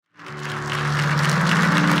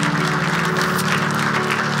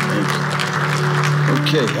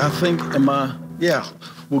Okay, I think, yeah.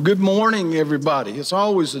 Well, good morning, everybody. It's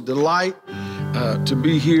always a delight to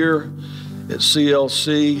be here at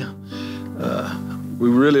CLC. We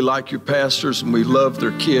really like your pastors and we love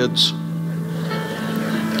their kids.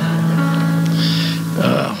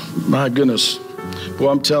 My goodness. Well,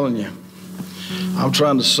 I'm telling you, I'm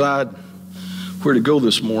trying to decide where to go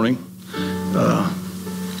this morning.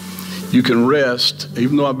 You can rest,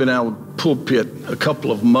 even though I've been out of the pulpit a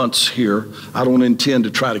couple of months here. I don't intend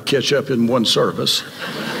to try to catch up in one service.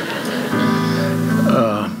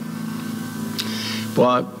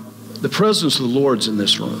 The presence of the Lord's in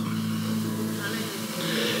this room.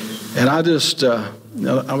 And I just, I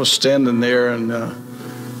was standing there and I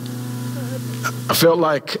felt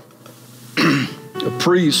like a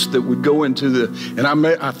priest that would go into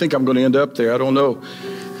I think I'm going to end up there, I don't know.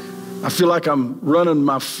 I feel like I'm running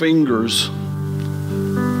my fingers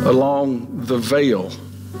along the veil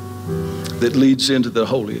that leads into the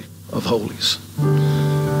Holy of Holies.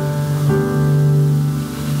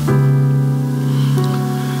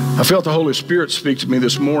 I felt the Holy Spirit speak to me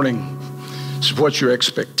this morning. So what's your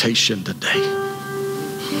expectation today?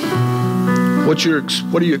 What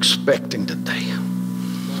are you expecting today?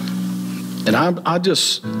 And I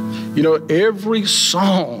just, every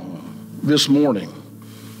song this morning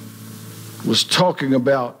was talking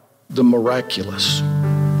about the miraculous.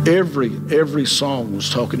 Every song was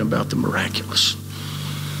talking about the miraculous.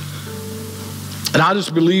 And I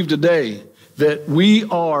just believe today that we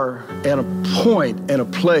are at a point and a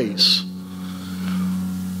place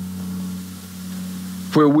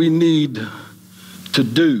where we need to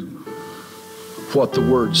do what the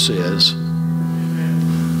Word says.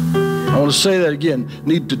 I want to say that again,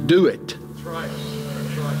 need to do it. That's right.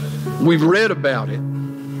 That's right. We've read about it,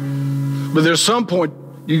 but there's some point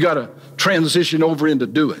you got to transition over into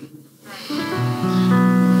doing.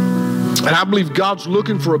 And I believe God's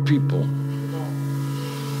looking for a people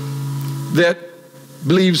that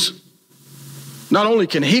believes not only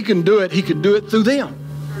He can do it, He can do it through them.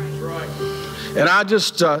 And I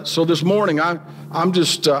just, so this morning,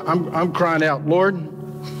 I'm crying out, Lord,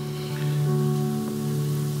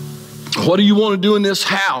 what do you want to do in this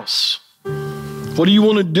house? What do you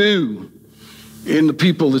want to do in the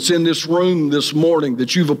people that's in this room this morning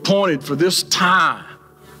that you've appointed for this time?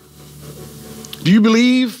 Do you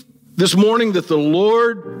believe this morning that the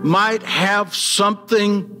Lord might have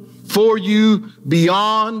something for you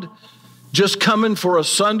beyond just coming for a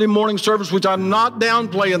Sunday morning service, which I'm not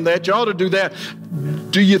downplaying that. You ought to do that.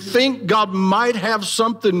 Do you think God might have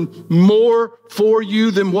something more for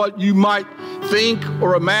you than what you might think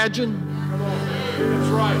or imagine? Come on. That's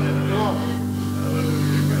right. Come on.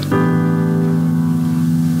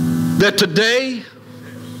 That today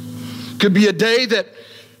could be a day that,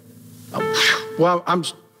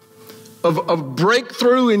 of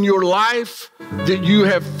breakthrough in your life that you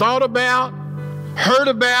have thought about, heard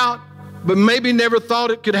about, but maybe never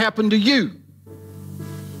thought it could happen to you.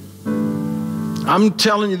 I'm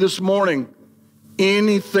telling you this morning,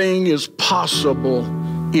 anything is possible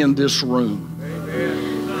in this room.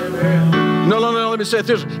 Amen. No, let me say it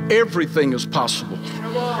this. Everything is possible.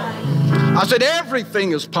 I said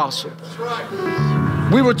everything is possible. That's right.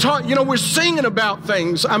 We were taught, we're singing about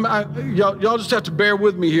things. Y'all just have to bear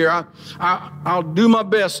with me here. I'll do my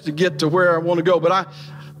best to get to where I want to go, but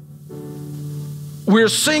we're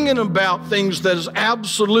singing about things that is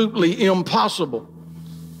absolutely impossible.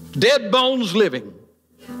 Dead bones living.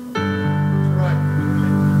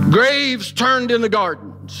 Right. Graves turned into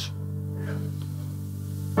gardens.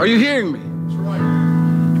 Are you hearing me? That's right.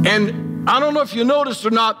 And I don't know if you noticed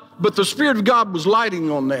or not, but the Spirit of God was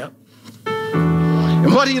lighting on that.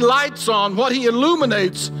 And what He lights on, what He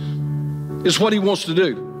illuminates, is what He wants to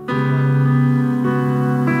do.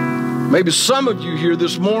 Maybe some of you here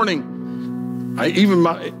this morning,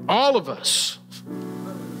 all of us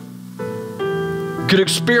could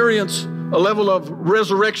experience a level of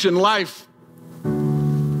resurrection life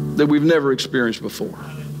that we've never experienced before.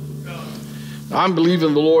 I'm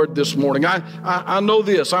believing the Lord this morning. I know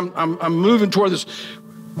this. I'm moving toward this.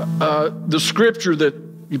 The scripture that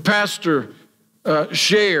your pastor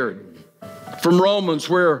shared from Romans,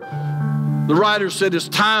 where the writer said it's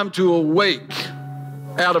time to awake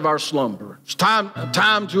out of our slumber. It's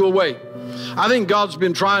time to awake. I think God's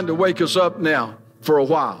been trying to wake us up now for a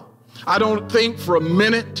while. I don't think for a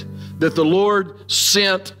minute that the Lord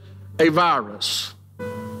sent a virus.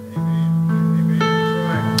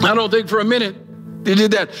 I don't think for a minute He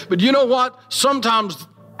did that. But you know what? Sometimes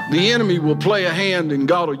the enemy will play a hand and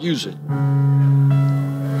God will use it.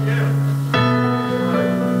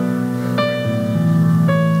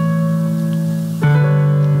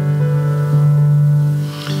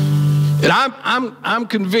 And I'm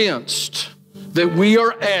convinced that we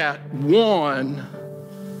are at one.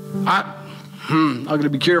 I'm going to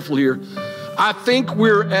be careful here. I think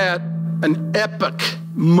we're at an epic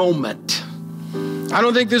moment. I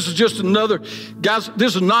don't think this is just another, guys,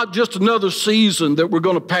 this is not just another season that we're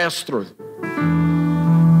going to pass through.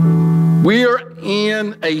 We are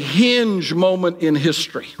in a hinge moment in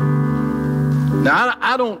history. Now,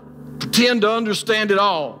 I don't pretend to understand it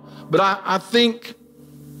all, but I think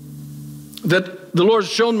that the Lord's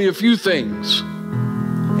shown me a few things.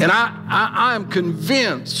 And I am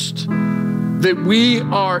convinced that we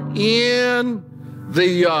are in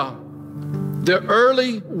the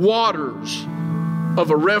early waters of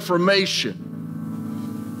a reformation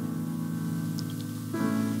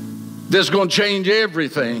that's going to change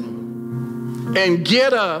everything and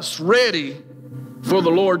get us ready for the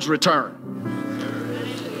Lord's return.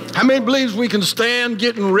 How many believes we can stand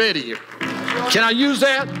getting ready? Can I use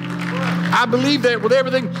that? I believe that with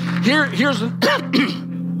everything. Here's a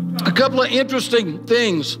couple of interesting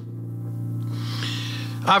things.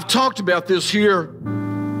 I've talked about this here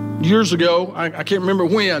years ago. I can't remember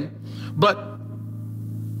when, but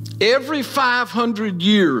every 500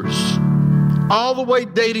 years, all the way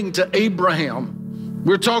dating to Abraham,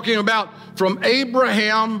 we're talking about from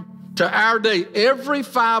Abraham to our day, every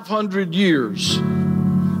 500 years,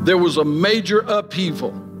 there was a major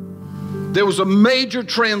upheaval. There was a major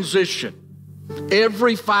transition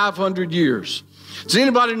every 500 years. Does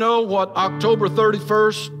anybody know what October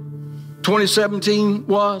 31st, 2017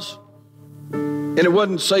 was? And it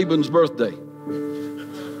wasn't Saban's birthday.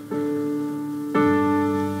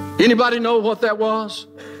 Anybody know what that was?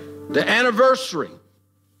 The anniversary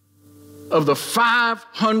of the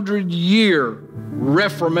 500-year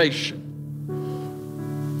Reformation.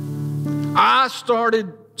 I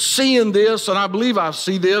started seeing this, and I believe I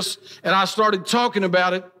see this, and I started talking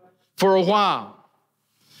about it for a while.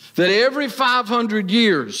 That every 500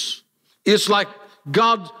 years, it's like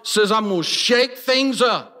God says, I'm going to shake things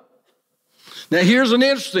up. Now, here's an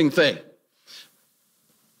interesting thing.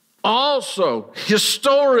 Also,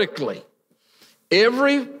 historically,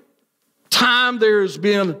 every time there's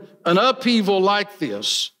been an upheaval like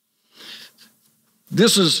this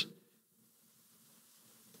is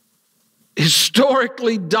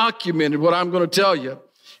historically documented. What I'm going to tell you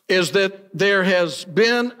is that there has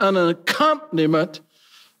been an accompaniment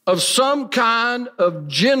of some kind of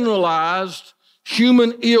generalized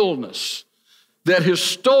human illness that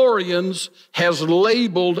historians has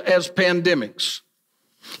labeled as pandemics.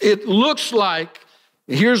 It looks like,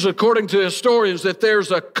 here's according to historians, that there's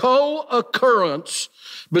a co-occurrence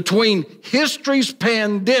between history's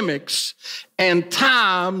pandemics and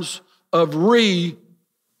times of reformations.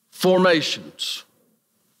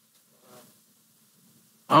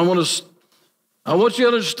 I want you to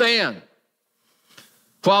understand,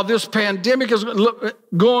 while this pandemic is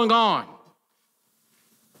going on,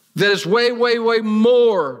 that it's way, way, way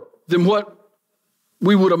more than what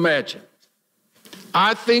we would imagine.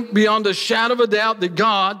 I think beyond a shadow of a doubt that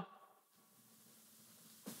God,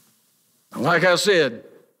 like I said,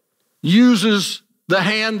 uses the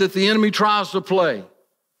hand that the enemy tries to play.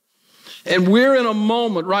 And we're in a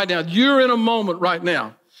moment right now, you're in a moment right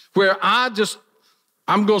now, where I'm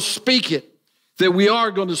going to speak it, that we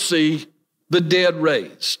are going to see the dead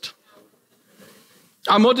raised.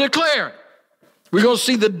 I'm going to declare it. We're going to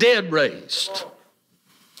see the dead raised.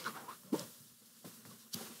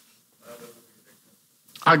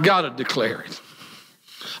 I got to declare it.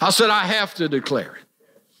 I said I have to declare it.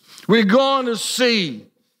 We're going to see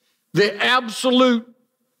the absolute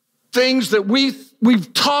things that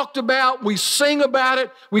we've talked about, we sing about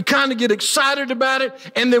it, we kind of get excited about it,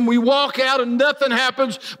 and then we walk out and nothing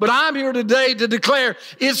happens. But I'm here today to declare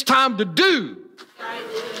it's time to do.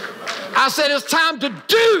 I said it's time to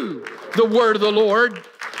do the word of the Lord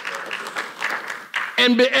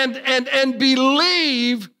and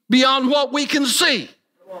believe beyond what we can see.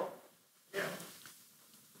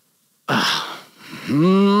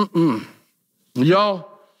 Y'all,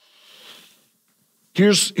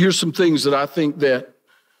 here's some things that I think that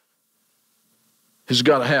has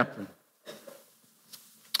got to happen.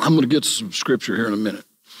 I'm going to get to some scripture here in a minute.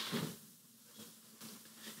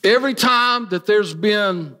 Every time that there's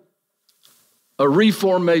been a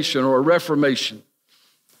reformation or a reformation,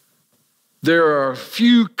 there are a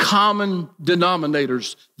few common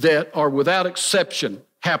denominators that are without exception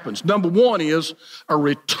happens. Number one is a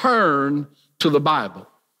return to the Bible.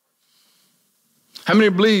 How many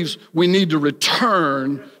believes we need to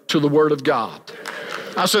return to the Word of God?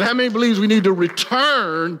 I said, how many believes we need to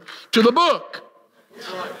return to the book?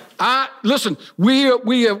 Listen, we've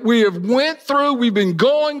been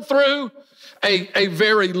going through a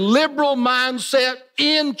very liberal mindset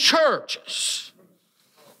in churches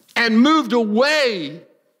and moved away,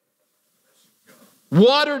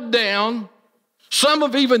 watered down. Some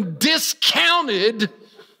have even discounted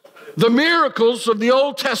the miracles of the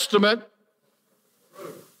Old Testament.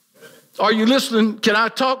 Are you listening? Can I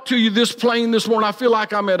talk to you this plain this morning? I feel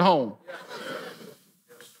like I'm at home.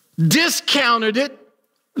 Discounted it,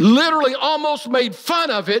 literally almost made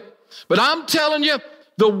fun of it. But I'm telling you,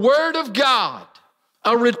 the Word of God,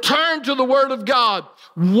 a return to the Word of God,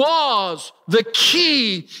 was the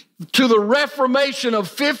key to the Reformation of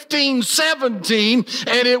 1517,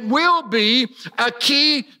 and it will be a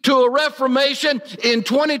key to a Reformation in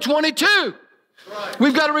 2022. Right.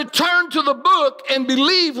 We've got to return to the book and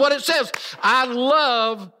believe what it says. I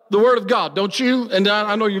love the Word of God, don't you? And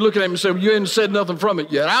I know you're looking at me and saying, well, you haven't said nothing from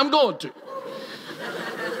it yet. I'm going to.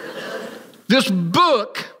 This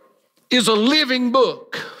book is a living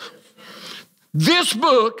book. This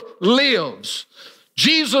book lives.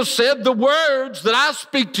 Jesus said, the words that I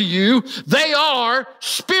speak to you, they are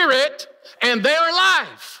spirit and they are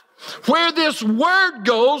life. Where this word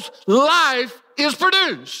goes, life is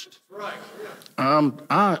produced. Right.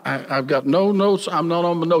 I've got no notes. I'm not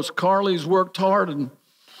on my notes. Carly's worked hard and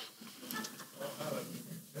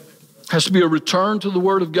has to be a return to the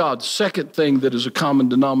Word of God. Second thing that is a common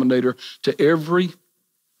denominator to every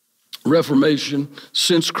Reformation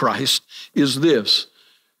since Christ is this: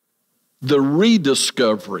 the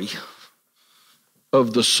rediscovery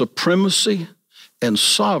of the supremacy and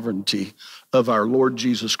sovereignty of our Lord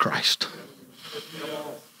Jesus Christ.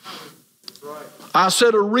 I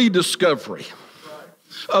said a rediscovery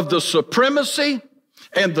of the supremacy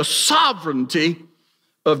and the sovereignty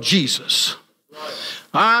of Jesus.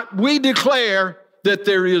 We declare that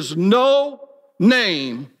there is no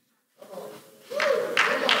name,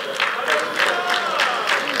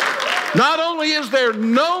 not only is there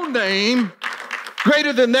no name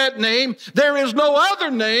greater than that name, there is no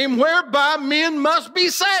other name whereby men must be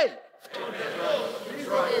saved.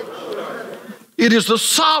 It is the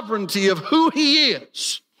sovereignty of who He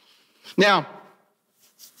is. Now,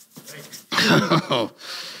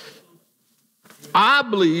 I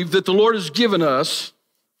believe that the Lord has given us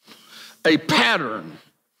a pattern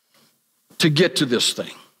to get to this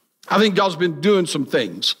thing. I think God's been doing some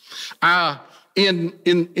things. In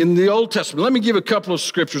the Old Testament, let me give a couple of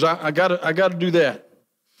scriptures. I got to do that.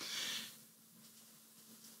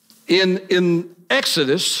 In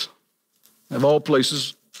Exodus, of all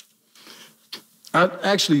places, I'm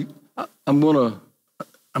gonna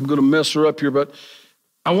mess her up here, but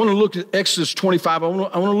I want to look at Exodus 25. I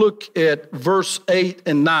want to look at verse 8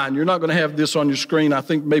 and 9. You're not going to have this on your screen. I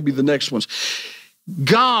think maybe the next ones.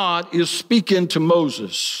 God is speaking to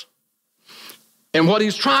Moses. And what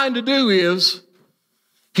He's trying to do is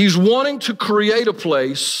He's wanting to create a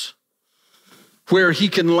place where He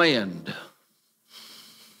can land.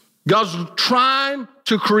 God's trying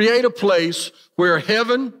to create a place where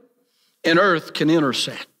heaven and earth can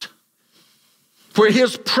intersect, where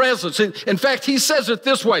His presence, in fact, He says it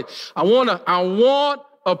this way: I want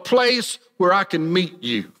a place where I can meet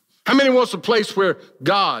you. How many wants a place where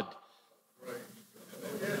God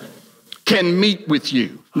can meet with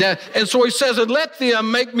you? Now, and so He says, and let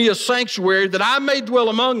them make me a sanctuary that I may dwell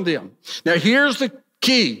among them. Now, here's the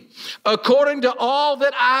key: according to all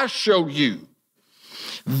that I show you.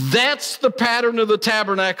 That's the pattern of the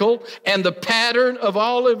tabernacle and the pattern of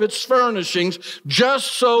all of its furnishings.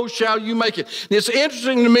 Just so shall you make it. It's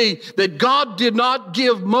interesting to me that God did not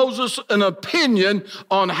give Moses an opinion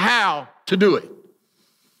on how to do it.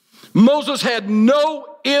 Moses had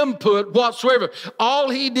no input whatsoever.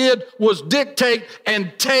 All he did was dictate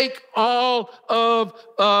and take all of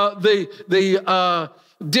the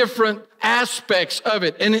different aspects of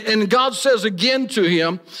it. And God says again to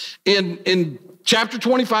him in Chapter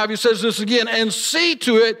 25, He says this again: and see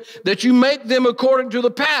to it that you make them according to the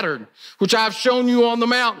pattern which I've shown you on the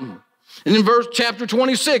mountain. And in chapter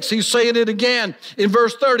 26, He's saying it again in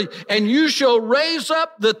verse 30. And you shall raise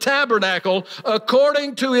up the tabernacle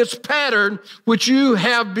according to its pattern which you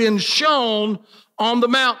have been shown on the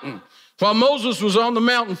mountain. While Moses was on the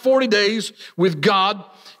mountain 40 days with God,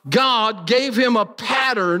 God gave him a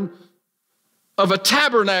pattern of a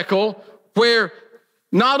tabernacle where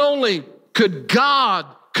not only could God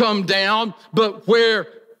come down, but where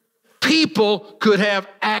people could have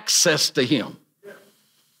access to Him.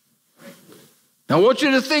 Now, I want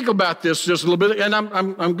you to think about this just a little bit, and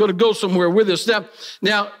I'm going to go somewhere with this.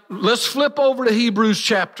 Now, let's flip over to Hebrews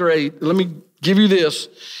chapter 8. Let me give you this.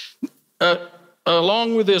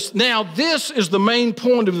 along with this. Now, this is the main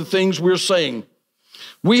point of the things we're saying.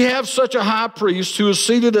 We have such a high priest who is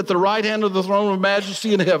seated at the right hand of the throne of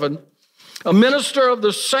majesty in heaven, a minister of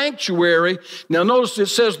the sanctuary. Now notice it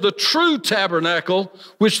says the true tabernacle,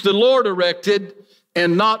 which the Lord erected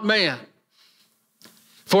and not man.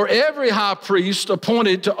 For every high priest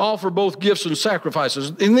appointed to offer both gifts and sacrifices.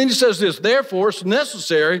 And then he says this, therefore it's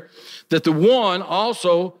necessary that the one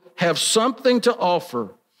also have something to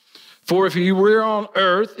offer. For if he were on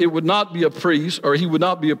earth, it would not be a priest, or he would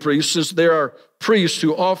not be a priest, since there are priests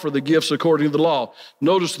who offer the gifts according to the law.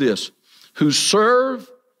 Notice this, who serve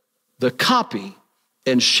the copy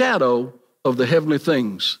and shadow of the heavenly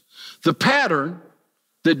things. The pattern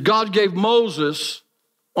that God gave Moses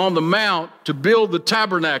on the mount to build the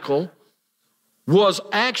tabernacle was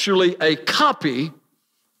actually a copy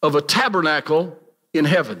of a tabernacle in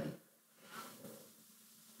heaven.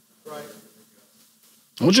 Right.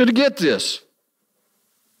 I want you to get this.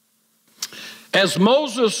 As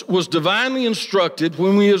Moses was divinely instructed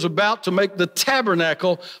when he was about to make the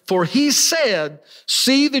tabernacle, for he said,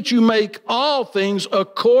 see that you make all things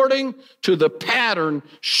according to the pattern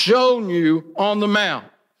shown you on the mount.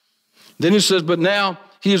 Then he says, but now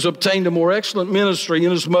he has obtained a more excellent ministry,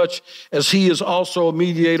 inasmuch as he is also a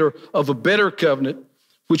mediator of a better covenant,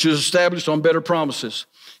 which is established on better promises.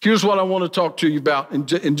 Here's what I want to talk to you about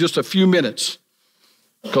in just a few minutes,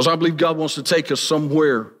 because I believe God wants to take us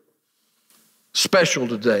somewhere special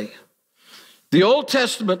today. The Old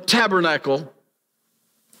Testament tabernacle,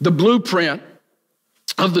 the blueprint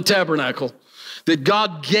of the tabernacle that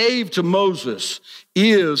God gave to Moses,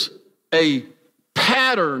 is a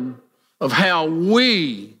pattern of how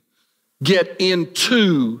we get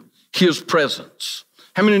into his presence.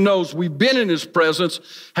 How many knows we've been in his presence?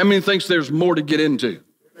 How many thinks there's more to get into?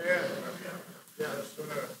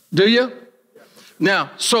 Do you?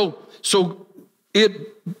 Now, so it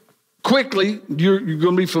quickly, you're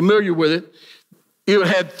going to be familiar with it. It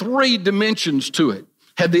had three dimensions to it.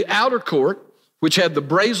 Had the outer court, which had the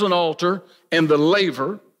brazen altar and the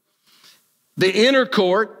laver. The inner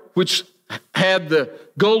court, which had the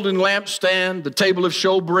golden lampstand, the table of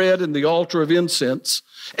showbread, and the altar of incense.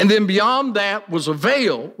 And then beyond that was a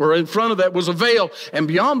veil, or in front of that was a veil. And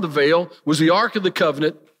beyond the veil was the Ark of the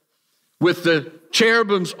Covenant with the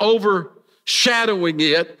cherubims overshadowing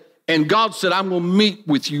it. And God said, I'm going to meet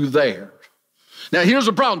with you there. Now, here's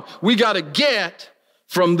the problem. We got to get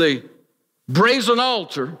from the brazen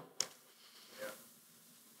altar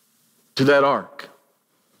to that ark.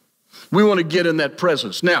 We want to get in that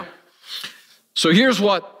presence. Now, so here's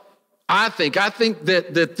what I think. I think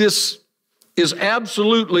that this is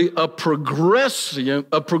absolutely a progressive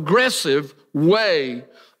way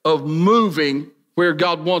of moving where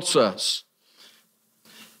God wants us.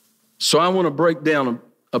 So I want to break down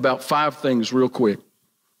about 5 things real quick.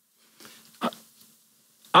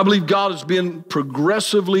 I believe God has been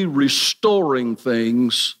progressively restoring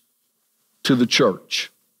things to the church.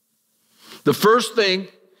 The first thing,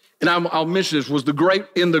 and I'll mention this, was the Great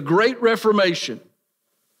Reformation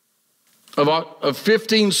of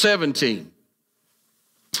 1517.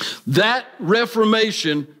 That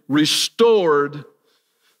Reformation restored,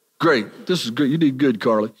 great, this is good, you did good,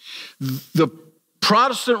 Carly. The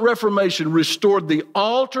Protestant Reformation restored the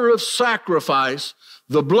altar of sacrifice,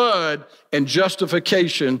 the blood, and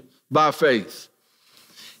justification by faith.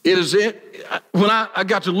 It is it. When I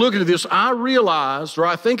got to look at this, I realized, or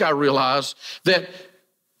I think I realized, that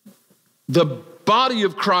the body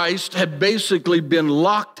of Christ had basically been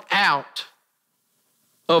locked out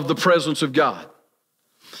of the presence of God.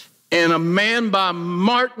 And a man by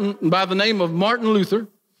the name of Martin Luther,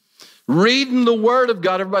 reading the Word of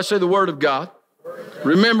God, everybody say the Word of God.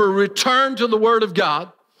 Remember, return to the Word of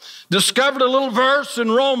God. Discovered a little verse in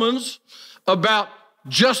Romans about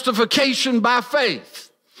justification by faith.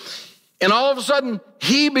 And all of a sudden,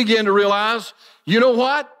 he began to realize, you know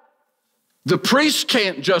what? The priest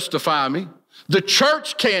can't justify me. The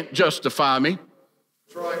church can't justify me.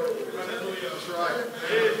 That's right. That's right.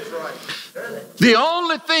 That's right. The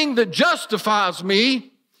only thing that justifies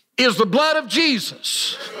me is the blood of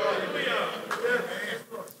Jesus.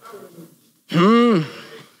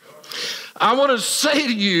 I want to say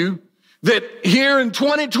to you that here in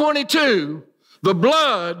 2022, the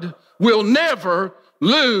blood will never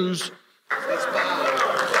lose its power.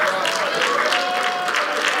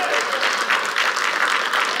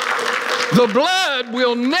 The blood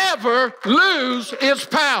will never lose its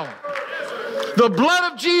power. The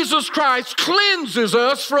blood of Jesus Christ cleanses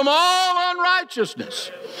us from all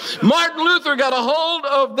unrighteousness. Martin Luther got a hold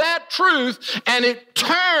of that truth, and it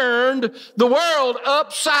turned the world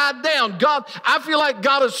upside down. I feel like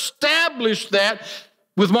God established that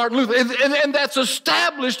with Martin Luther, and that's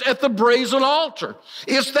established at the brazen altar.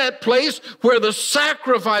 It's that place where the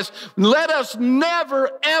sacrifice, let us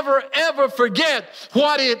never, ever, ever forget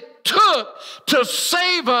what it took to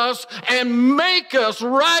save us and make us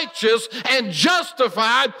righteous and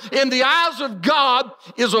justified in the eyes of God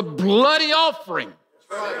is a bloody offering.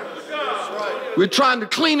 We're trying to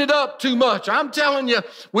clean it up too much. I'm telling you,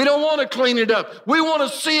 we don't want to clean it up. We want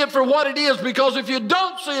to see it for what it is, because if you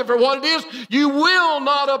don't see it for what it is, you will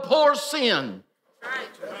not abhor sin.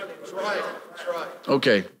 That's right. That's right.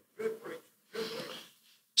 Okay.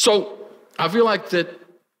 So I feel like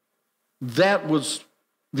that was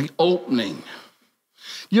the opening.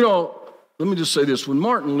 You know, let me just say this. When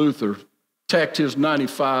Martin Luther tacked his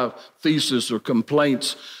 95 theses or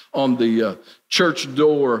complaints on the church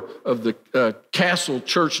door of the castle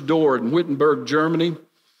church door in Wittenberg, Germany,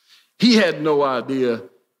 he had no idea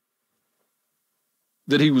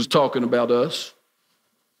that he was talking about us.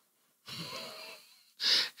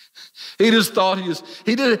 He just thought he was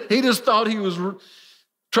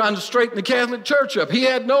trying to straighten the Catholic Church up. He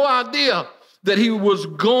had no idea that he was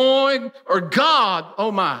going, or God,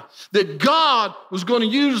 oh my, that God was going to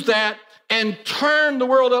use that and turn the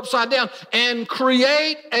world upside down and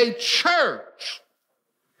create a church.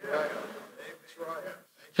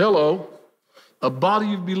 Hello, a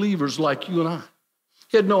body of believers like you and I.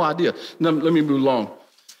 He had no idea. Now, let me move along.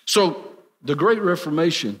 So the Great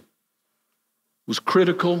Reformation was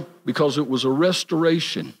critical because it was a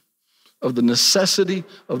restoration of the necessity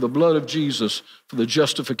of the blood of Jesus for the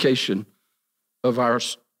justification of our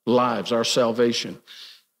lives, our salvation.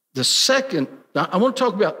 The second, now I want to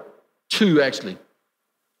talk about two, actually.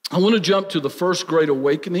 I want to jump to the first Great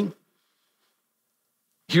Awakening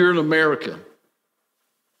here in America.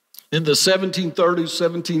 In the 1730s,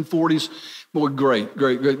 1740s, boy, great.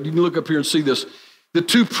 You can look up here and see this. The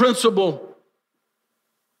two principal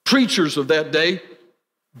preachers of that day,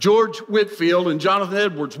 George Whitefield and Jonathan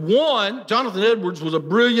Edwards. Jonathan Edwards was a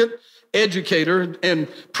brilliant educator and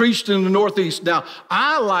preached in the Northeast. Now,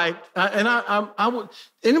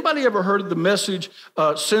 anybody ever heard of the message,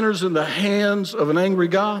 Sinners in the Hands of an Angry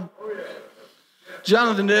God? Oh, yeah.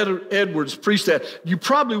 Jonathan Edwards preached that. You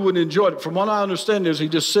probably wouldn't enjoy it. From what I understand is he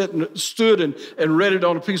just stood and read it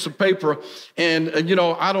on a piece of paper. And I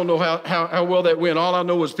don't know how well that went. All I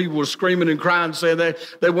know is people were screaming and crying, saying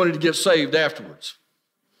they wanted to get saved afterwards.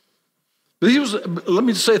 But let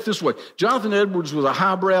me say it this way. Jonathan Edwards was a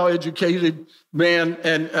highbrow educated man,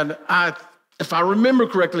 and if I remember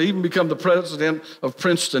correctly, even become the president of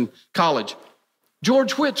Princeton College.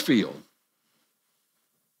 George Whitefield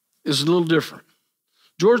is a little different.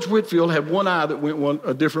 George Whitefield had one eye that went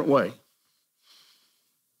a different way.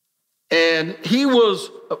 And he was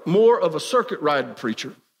more of a circuit riding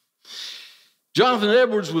preacher. Jonathan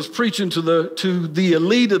Edwards was preaching to the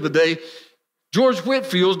elite of the day. George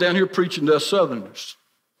Whitefield's down here preaching to us Southerners.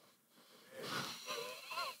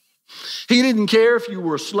 He didn't care if you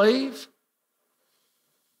were a slave.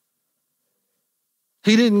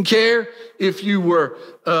 He didn't care if you were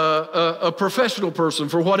a professional person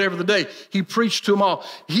for whatever the day. He preached to them all.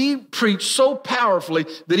 He preached so powerfully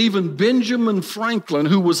that even Benjamin Franklin,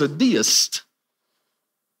 who was a deist,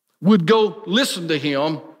 would go listen to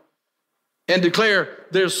him and declare,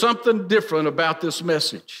 there's something different about this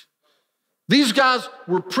message. These guys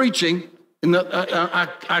were preaching, and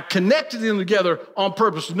I connected them together on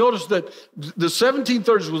purpose. Notice that the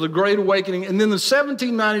 1730s was a Great Awakening, and then the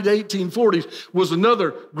 1790 to 1840s was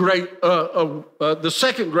another great, the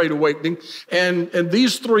second Great Awakening. And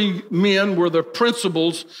these three men were the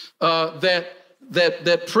principals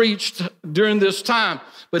that preached during this time.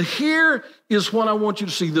 But here is what I want you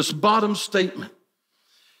to see, this bottom statement.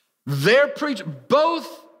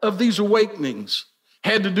 Both of these awakenings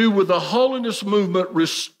had to do with the holiness movement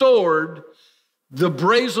restored the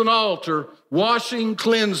brazen altar, washing,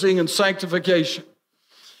 cleansing, and sanctification.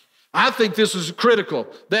 I think this is critical.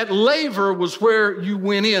 That laver was where you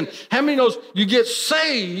went in. How many knows you get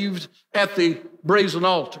saved at the brazen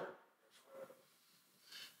altar?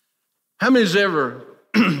 How many's ever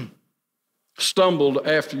stumbled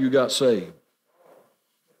after you got saved?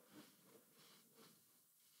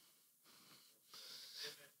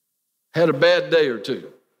 Had a bad day or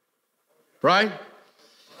two, right?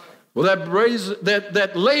 Well,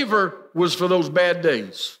 that laver was for those bad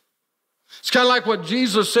days. It's kind of like what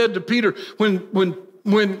Jesus said to Peter when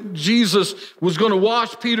when Jesus was going to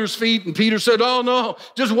wash Peter's feet, and Peter said, oh no,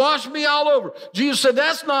 just wash me all over. Jesus said,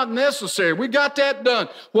 that's not necessary. We got that done.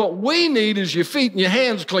 What we need is your feet and your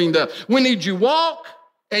hands cleaned up. We need you walk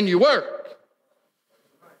and you work.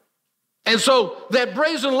 And so that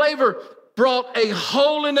brazen laver brought a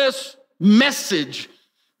holiness message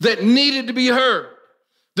that needed to be heard.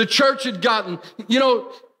 The church had gotten,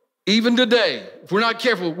 even today, if we're not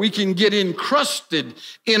careful, we can get encrusted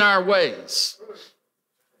in our ways.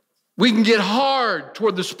 We can get hard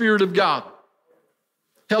toward the Spirit of God.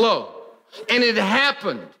 Hello. And it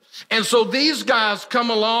happened. And so these guys come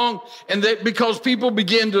along, and because people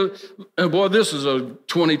begin to, and boy, this is a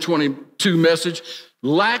 2022 message,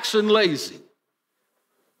 lax and lazy.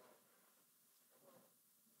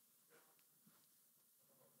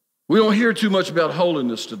 We don't hear too much about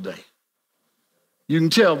holiness today. You can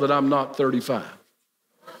tell that I'm not 35.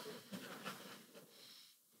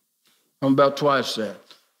 I'm about twice that.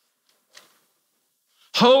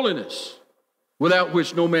 Holiness, without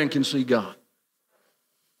which no man can see God.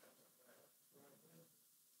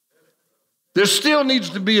 There still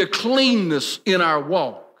needs to be a cleanness in our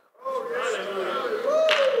walk.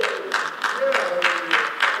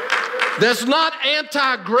 That's not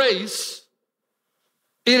anti-grace.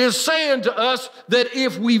 It is saying to us that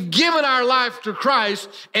if we've given our life to Christ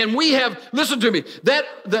and we have, listen to me, that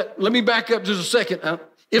let me back up just a second.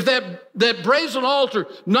 If that brazen altar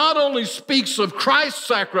not only speaks of Christ's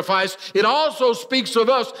sacrifice, it also speaks of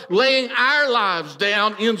us laying our lives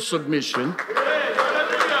down in submission.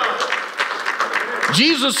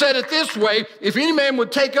 Jesus said it this way, if any man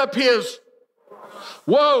would take up his,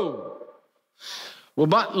 whoa. Well,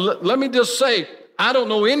 let me just say, I don't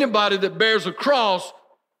know anybody that bears a cross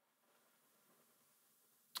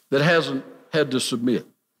that hasn't had to submit.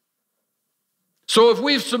 So if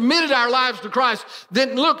we've submitted our lives to Christ,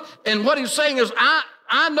 then look, and what he's saying is,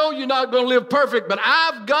 I know you're not going to live perfect, but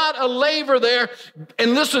I've got a laver there.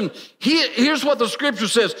 And listen, here's what the scripture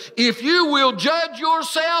says. If you will judge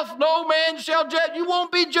yourself, no man shall judge. You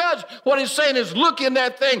won't be judged. What he's saying is look in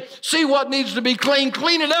that thing, see what needs to be clean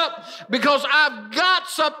it up, because I've got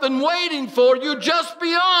something waiting for you just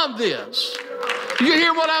beyond this. You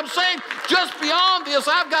hear what I'm saying? Just beyond this,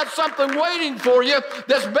 I've got something waiting for you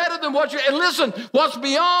that's better than what and listen, what's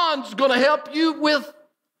beyond is going to help you with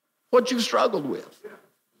what you've struggled with.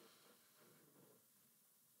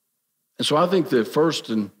 And so I think the first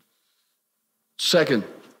and second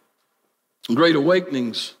great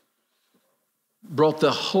awakenings brought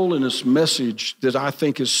the holiness message that I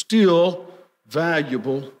think is still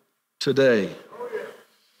valuable today.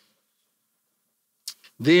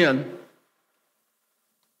 Then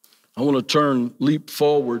I want to leap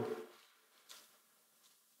forward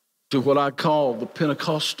to what I call the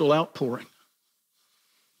Pentecostal outpouring.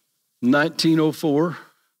 1904,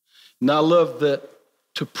 and I love that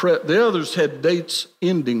the others had dates,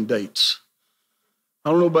 ending dates. I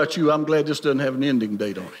don't know about you, I'm glad this doesn't have an ending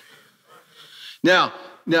date on it. Now,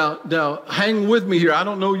 hang with me here. I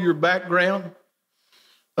don't know your background.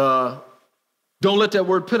 Don't let that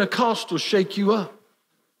word Pentecostal shake you up.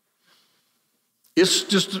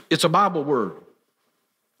 It's a Bible word.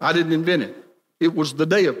 I didn't invent it. It was the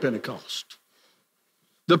day of Pentecost.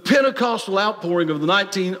 The Pentecostal outpouring of in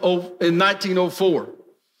 1904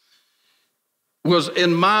 was,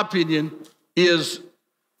 in my opinion, if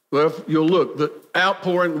you'll look, the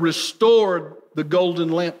outpouring restored the golden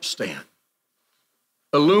lampstand,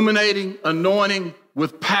 illuminating, anointing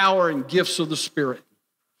with power and gifts of the Spirit.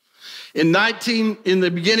 In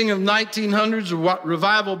the beginning of 1900s, a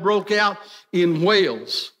revival broke out in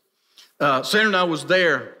Wales. Sandra and I was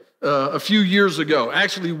there a few years ago. I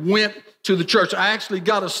actually went to the church. I actually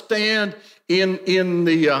got a stand in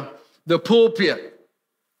the pulpit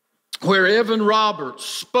where Evan Roberts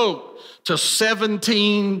spoke to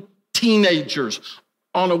 17 teenagers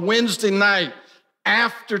on a Wednesday night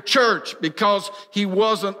after church because he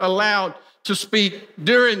wasn't allowed to speak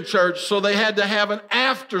during church, so they had to have an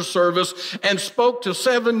after service, and spoke to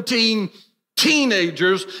 17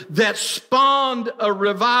 teenagers that spawned a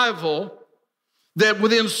revival that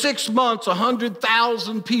within 6 months,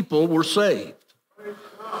 100,000 people were saved.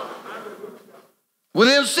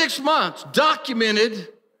 Within 6 months, documented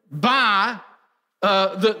by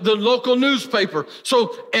the local newspaper.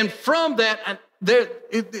 So, and from that,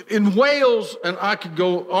 in Wales, and I could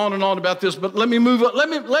go on and on about this, but let me move on.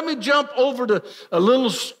 Let me jump over to a little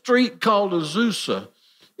street called Azusa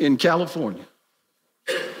in California.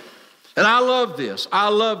 And I love this.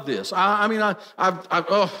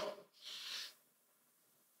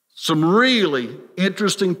 Some really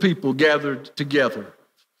interesting people gathered together.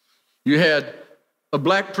 You had a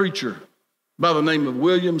black preacher by the name of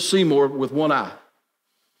William Seymour with one eye.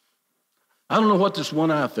 I don't know what this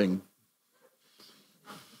one eye thing.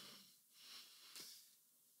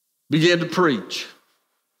 Began to preach.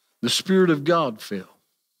 The Spirit of God fell.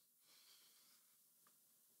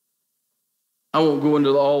 I won't go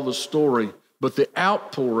into all the story, but the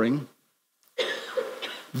outpouring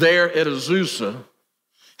there at Azusa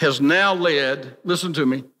has now led, listen to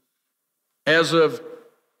me, as of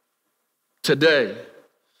today,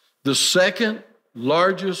 the second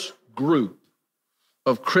largest group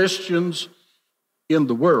of Christians in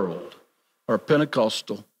the world are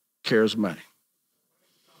Pentecostal charismatic.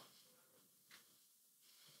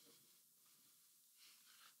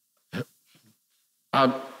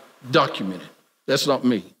 I documented. That's not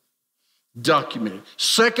me. Documented.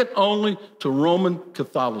 Second only to Roman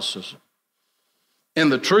Catholicism.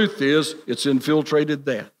 And the truth is, it's infiltrated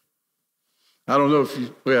that. I don't know if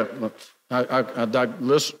you, well,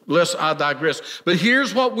 lest I digress. But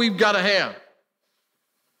here's what we've got to have.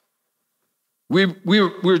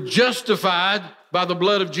 We're justified by the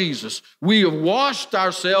blood of Jesus. We have washed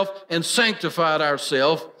ourselves and sanctified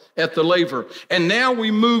ourselves at the laver. And now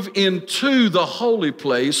we move into the holy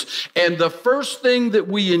place. And the first thing that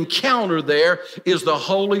we encounter there is the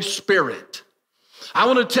Holy Spirit. I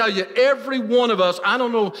want to tell you, every one of us, I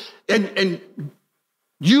don't know, and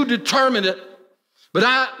you determine it,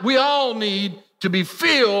 but we all need to be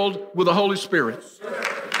filled with the Holy Spirit.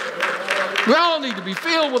 We all need to be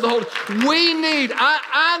filled with the Holy Spirit.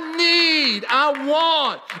 I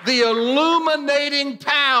want the illuminating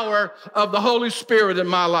power of the Holy Spirit in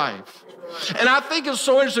my life. And I think it's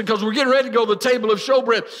so interesting because we're getting ready to go to the table of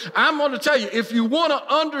showbread. I'm going to tell you, if you want to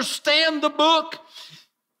understand the book,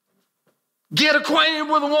 get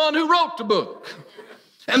acquainted with the one who wrote the book.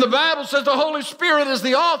 And the Bible says the Holy Spirit is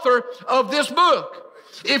the author of this book.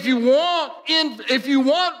 If you want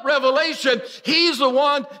revelation, he's the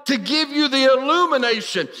one to give you the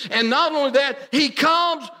illumination. And not only that, he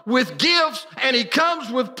comes with gifts and he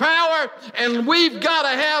comes with power, and we've got to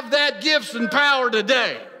have that gifts and power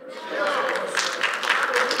today.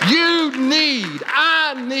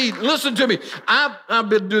 I need, listen to me. I've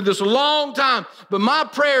been doing this a long time, but my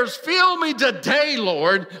prayers, fill me today,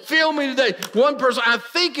 Lord. Fill me today. One person, I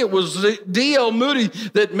think it was D.L. Moody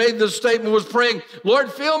that made this statement, was praying,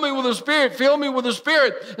 Lord, fill me with the Spirit, fill me with the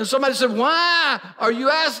Spirit. And somebody said, why are you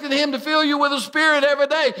asking him to fill you with the Spirit every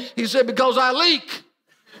day? He said, because I leak.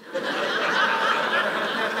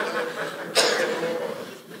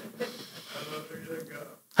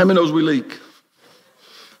 How many knows we leak?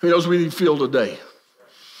 Who knows we need filled today?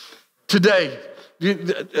 Today,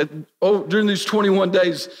 during these 21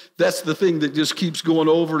 days, that's the thing that just keeps going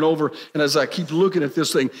over and over. And as I keep looking at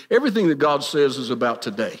this thing, everything that God says is about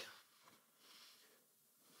today.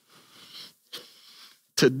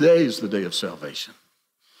 Today is the day of salvation.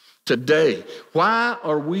 Today. Why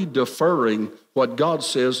are we deferring what God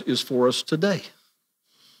says is for us today?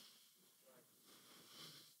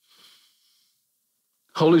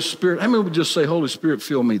 Holy Spirit, how many would just say, Holy Spirit,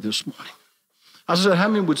 fill me this morning? I said, how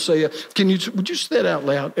many would say, would you say that out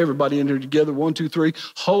loud? Everybody in here together, 1, 2, 3.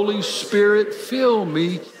 Holy Spirit, fill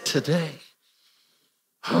me today.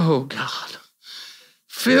 Oh, God,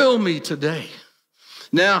 fill me today.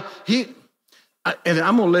 Now, and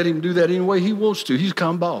I'm going to let him do that any way he wants to. He's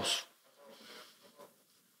come boss.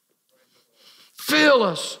 Fill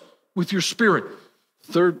us with your Spirit.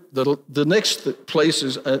 Third, the next place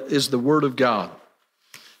is the Word of God.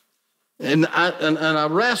 And I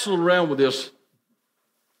wrestled around with this,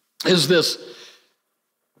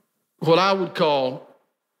 what I would call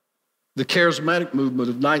the charismatic movement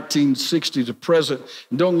of 1960 to present.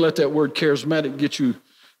 And don't let that word charismatic get you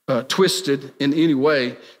twisted in any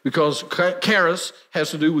way, because charis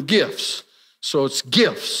has to do with gifts. So it's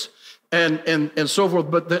gifts and so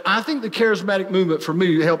forth. But I think the charismatic movement for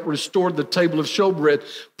me helped restore the table of showbread,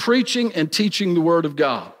 preaching and teaching the Word of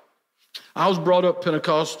God. I was brought up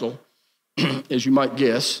Pentecostal, as you might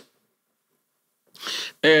guess.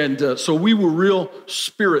 And so we were real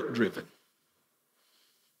Spirit-driven,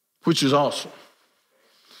 which is awesome.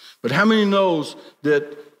 But how many knows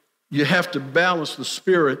that you have to balance the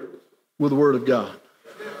Spirit with the Word of God?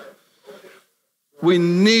 We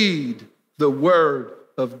need the Word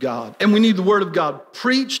of God. And we need the Word of God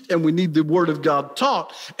preached, and we need the Word of God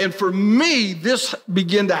taught. And for me, this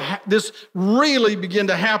really began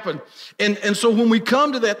to happen. And so when we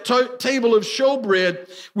come to that table of showbread,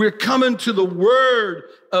 we're coming to the Word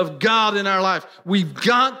of God in our life. We've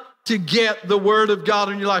got to get the Word of God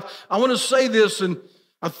in your life. I want to say this, and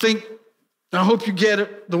I hope you get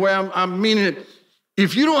it the way I'm meaning it.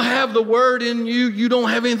 If you don't have the Word in you, you don't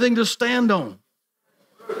have anything to stand on.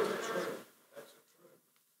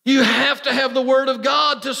 You have to have the Word of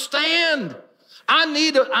God to stand.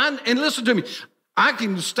 And listen to me, I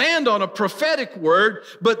can stand on a prophetic word,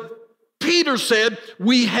 but Peter said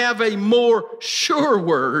we have a more sure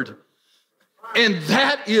word, and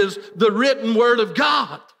that is the written Word of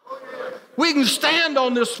God. We can stand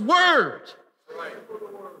on this Word.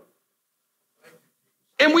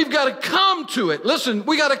 And we've got to come to it. Listen,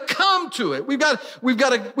 we got to come to it. We've got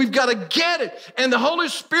to get it. And the Holy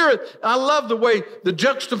Spirit, I love the way the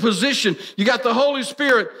juxtaposition. You got the Holy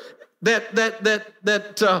Spirit, that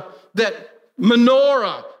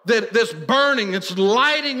menorah that's burning. It's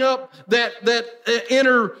lighting up that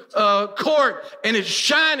inner court, and it's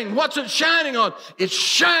shining. What's it shining on? It's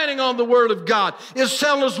shining on the Word of God. It's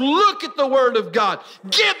telling us, look at the Word of God.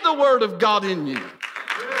 Get the Word of God in you.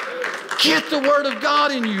 Get the Word of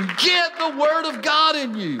God in you. Get the Word of God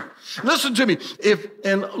in you. Listen to me.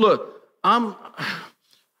 Look,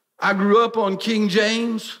 I grew up on King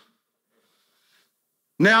James.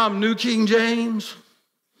 Now I'm New King James.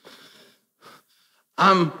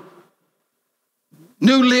 I'm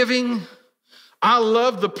New Living. I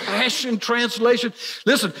love the Passion Translation.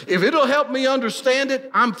 Listen, if it'll help me understand it,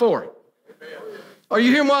 I'm for it. Are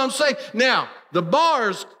you hearing what I'm saying? Now, the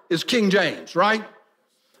bars is King James, right?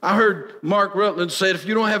 I heard Mark Rutland said, if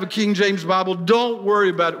you don't have a King James Bible, don't worry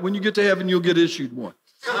about it. When you get to heaven, you'll get issued one.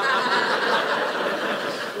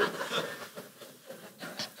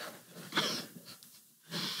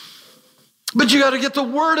 But you got to get the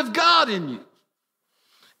Word of God in you.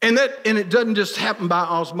 And it doesn't just happen by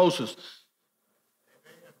osmosis.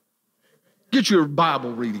 Get your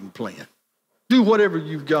Bible reading plan. Do whatever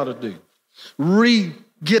you've got to do.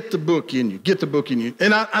 Get the book in you. Get the book in you.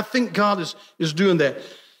 And I think God is doing that.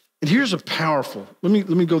 And here's a powerful, let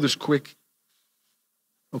me go this quick.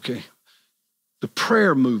 Okay. The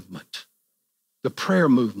prayer movement. The prayer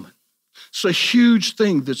movement. It's a huge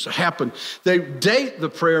thing that's happened. They date the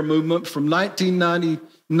prayer movement from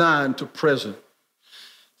 1999 to present.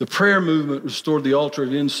 The prayer movement restored the altar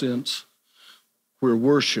of incense where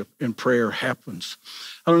worship and prayer happens.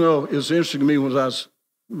 I don't know, it was interesting to me when I was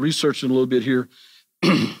researching a little bit here.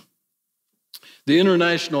 The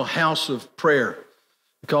International House of Prayer,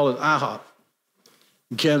 they call it IHOP,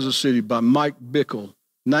 in Kansas City by Mike Bickle.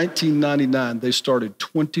 1999, they started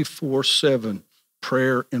 24/7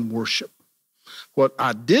 prayer and worship. What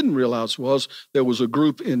I didn't realize was there was a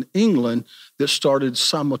group in England that started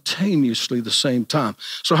simultaneously the same time.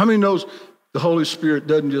 So how many knows the Holy Spirit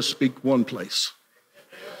doesn't just speak one place?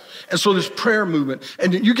 And so this prayer movement,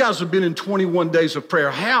 and you guys have been in 21 days of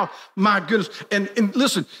prayer. How? My goodness. And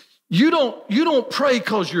listen, you don't pray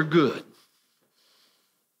because you're good.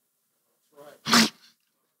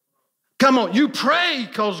 Come on, you pray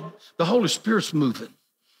because the Holy Spirit's moving.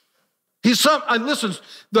 Listen,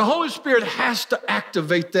 the Holy Spirit has to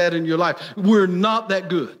activate that in your life. We're not that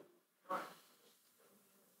good.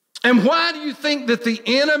 And why do you think that the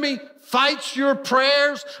enemy fights your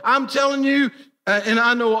prayers? I'm telling you, and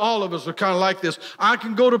I know all of us are kind of like this. I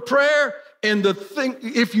can go to prayer, and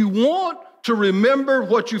if you want to remember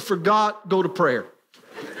what you forgot, go to prayer.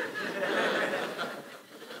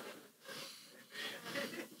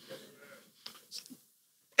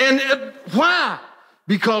 And why?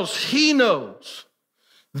 Because he knows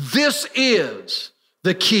this is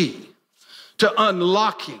the key to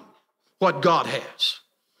unlocking what God has.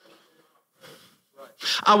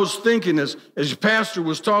 I was thinking as your pastor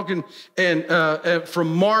was talking, and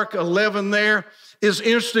from Mark 11 there, it's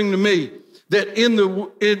interesting to me that in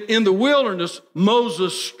the wilderness,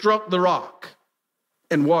 Moses struck the rock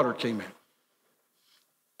and water came out.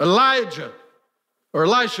 Elisha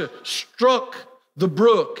struck the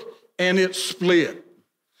brook and it split.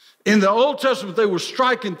 In the Old Testament, they were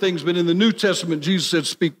striking things, but in the New Testament, Jesus said,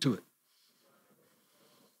 speak to it.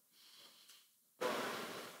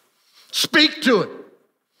 Speak to it.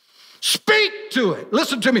 Speak to it.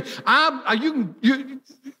 Listen to me.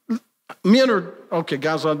 Men are, okay,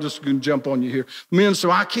 guys, I'm just going to jump on you here. Men,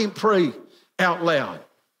 so I can't pray out loud.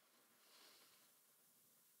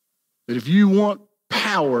 But if you want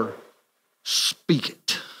power, speak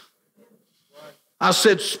it. I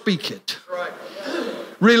said speak it.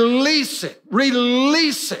 Release it.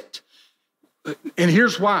 Release it. And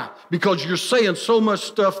here's why. Because you're saying so much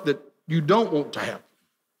stuff that you don't want to happen.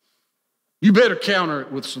 You better counter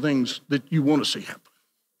it with some things that you want to see happen.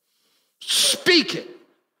 Speak it.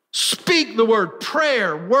 Speak the word.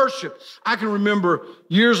 Prayer, worship. I can remember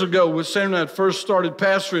years ago when Sam and I first started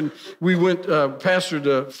pastoring, we went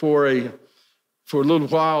pastored for a little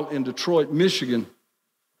while in Detroit, Michigan.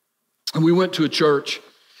 And we went to a church,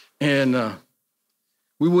 and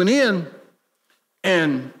we went in,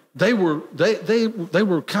 and they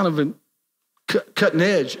were kind of in cutting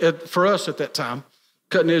edge for us at that time.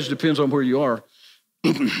 Cutting edge depends on where you are.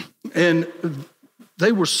 And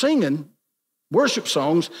they were singing worship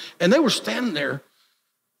songs, and they were standing there,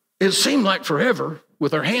 it seemed like forever,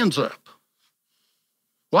 with their hands up.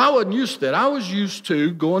 Well, I wasn't used to that. I was used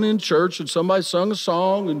to going in church and somebody sung a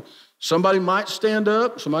song, and somebody might stand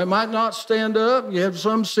up, somebody might not stand up. You have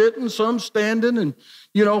some sitting, some standing, and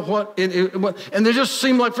you know what? And they just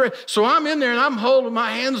seemed like forever. So I'm in there, and I'm holding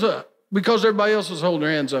my hands up because everybody else is holding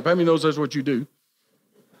their hands up. How many knows that's what you do?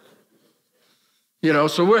 You know,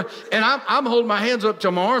 so I'm holding my hands up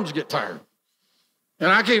till my arms get tired. And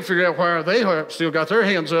I can't figure out why they have still got their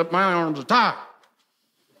hands up, my arms are tired.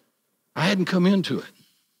 I hadn't come into it.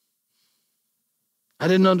 I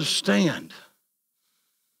didn't understand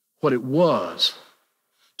what it was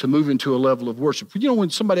to move into a level of worship. You know, when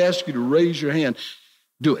somebody asks you to raise your hand,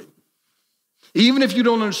 do it. Even if you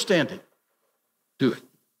don't understand it, do it.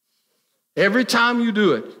 Every time you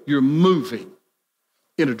do it, you're moving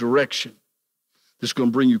in a direction that's going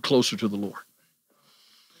to bring you closer to the Lord.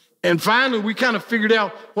 And finally, we kind of figured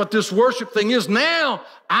out what this worship thing is. Now,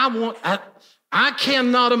 I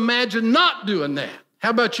cannot imagine not doing that.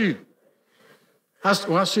 How about you?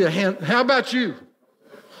 I see a hand. How about you?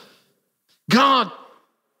 God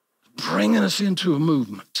bringing us into a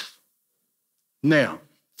movement. Now,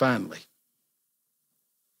 finally,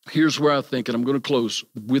 here's where I think, and I'm going to close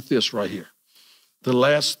with this right here. The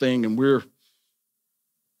last thing, and we're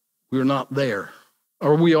not there,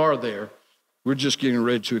 or we are there. We're just getting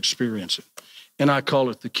ready to experience it. And I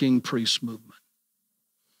call it the king-priest movement.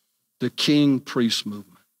 The king-priest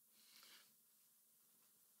movement.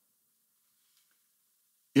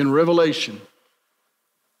 In Revelation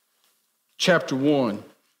chapter 1,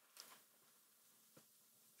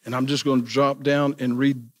 and I'm just going to drop down and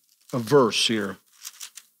read a verse here,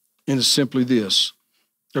 and it's simply this.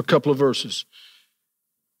 There are a couple of verses.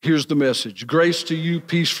 Here's the message. Grace to you,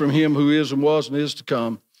 peace from him who is and was and is to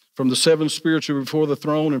come, from the seven spirits who are before the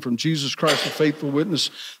throne, and from Jesus Christ, the faithful witness,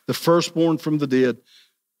 the firstborn from the dead,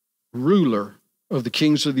 ruler of the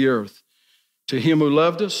kings of the earth. To him who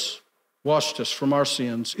loved us, washed us from our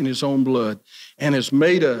sins in his own blood, and has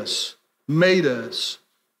made us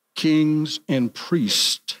kings and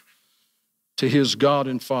priests to his God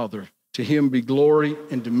and Father. To him be glory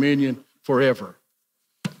and dominion forever.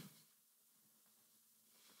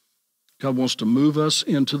 God wants to move us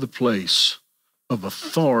into the place of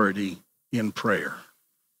authority in prayer.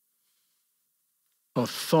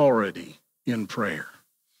 Authority in prayer.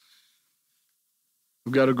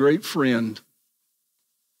 We've got a great friend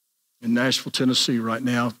in Nashville, Tennessee right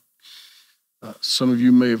now. Some of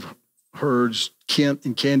you may have heard Kent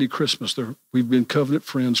and Candy Christmas. We've been covenant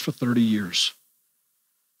friends for 30 years.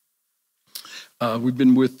 We've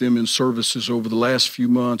been with them in services over the last few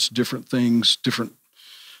months, different things, different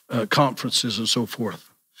conferences and so forth.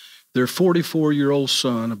 Their 44-year-old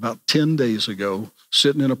son, about 10 days ago,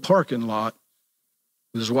 sitting in a parking lot,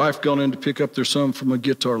 with his wife gone in to pick up their son from a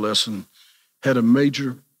guitar lesson, had a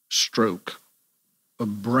major stroke, a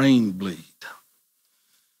brain bleed.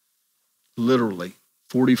 Literally,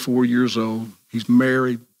 44 years old. He's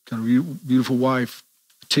married, got a beautiful wife,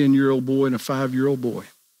 a 10-year-old boy and a 5-year-old boy.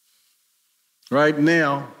 Right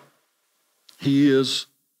now, he is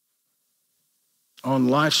on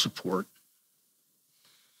life support.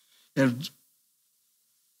 And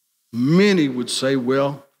many would say,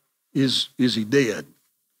 well, is he dead?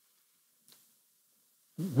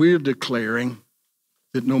 We're declaring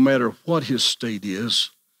that no matter what his state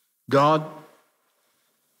is, God,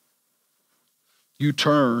 you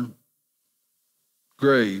turn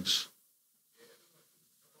graves.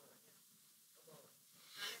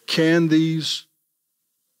 Can these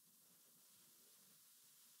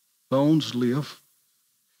bones live?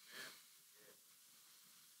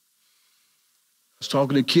 I was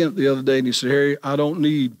talking to Kent the other day, and he said, Harry, I don't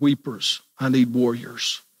need weepers. I need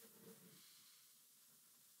warriors.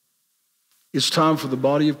 It's time for the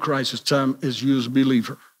body of Christ. It's time as you as a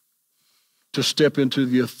believer to step into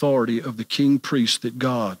the authority of the king priest that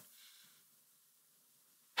God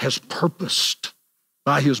has purposed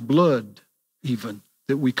by his blood even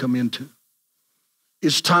that we come into.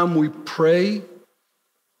 It's time we pray,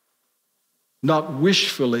 not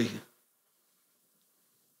wishfully,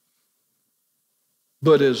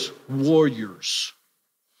 but as warriors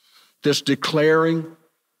that's declaring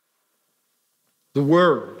the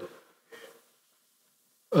word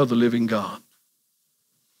of the living God.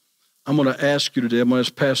 I'm going to ask you today, I'm going to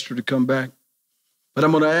ask Pastor to come back, but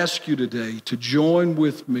I'm going to ask you today to join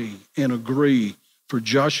with me and agree for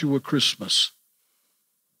Joshua Christmas.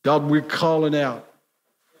 God, we're calling out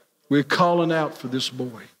We're calling out for this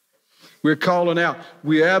boy. We're calling out.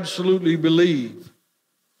 We absolutely believe.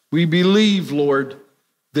 We believe, Lord,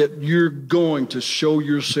 that you're going to show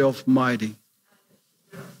yourself mighty.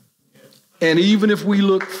 And even if we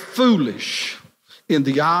look foolish in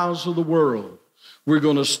the eyes of the world, we're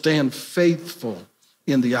going to stand faithful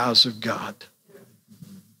in the eyes of God.